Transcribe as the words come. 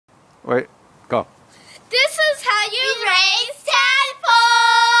Wait, go. This is how you raise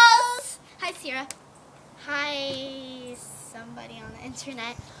tadpoles! Hi, Sierra. Hi, somebody on the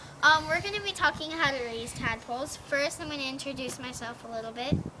internet. We're going to be talking how to raise tadpoles. First, I'm going to introduce myself a little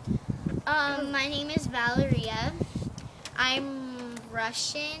bit. My name is Valeria. I'm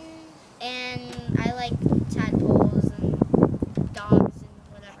Russian, and I like tadpoles and dogs and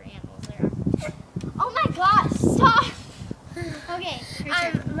whatever animals there are. Oh my gosh, stop! Okay,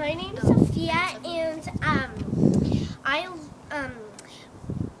 my name is Sophia, and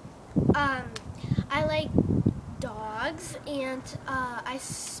I like dogs, and I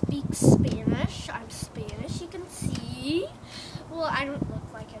speak Spanish. I'm Spanish, you can see. Well, I don't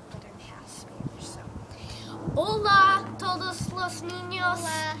look like it, but I'm half Spanish, so. Hola, todos los niños.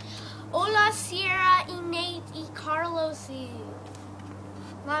 Hola. Hola, Sierra, y Nate, y Carlos, y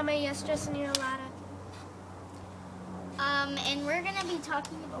la maestra, señora Lara. And we're going to be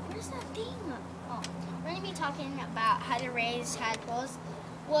talking about, where's that thing? Oh, we're going to be talking about how to raise tadpoles.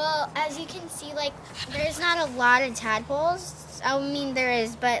 Well, as you can see, like, there's not a lot of tadpoles. I mean, there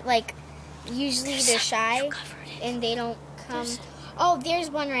is, but, like, usually they're shy, and they don't come. Oh, there's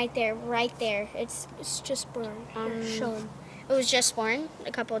one right there, It's just born. Shown. It was just born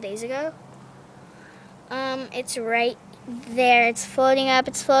a couple of days ago. It's right there. It's floating up.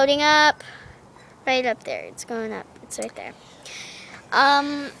 Right up there. It's going up. It's right there.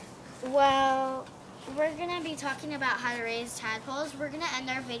 Well, we're going to be talking about how to raise tadpoles. We're going to end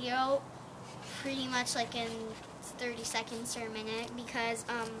our video pretty much like in 30 seconds or a minute because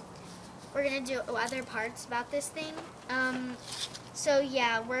we're going to do other parts about this thing. So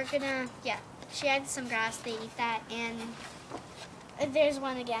yeah, we're going to, she had some grass, they eat that, and there's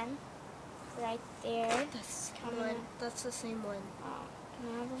one again, right there. That's the same one. Oh, can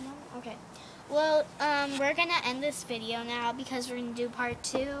I have one more? Okay. Well, we're going to end this video now because we're going to do part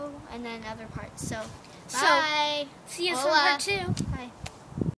 2 and then other parts. So, bye. See you in part 2. Bye.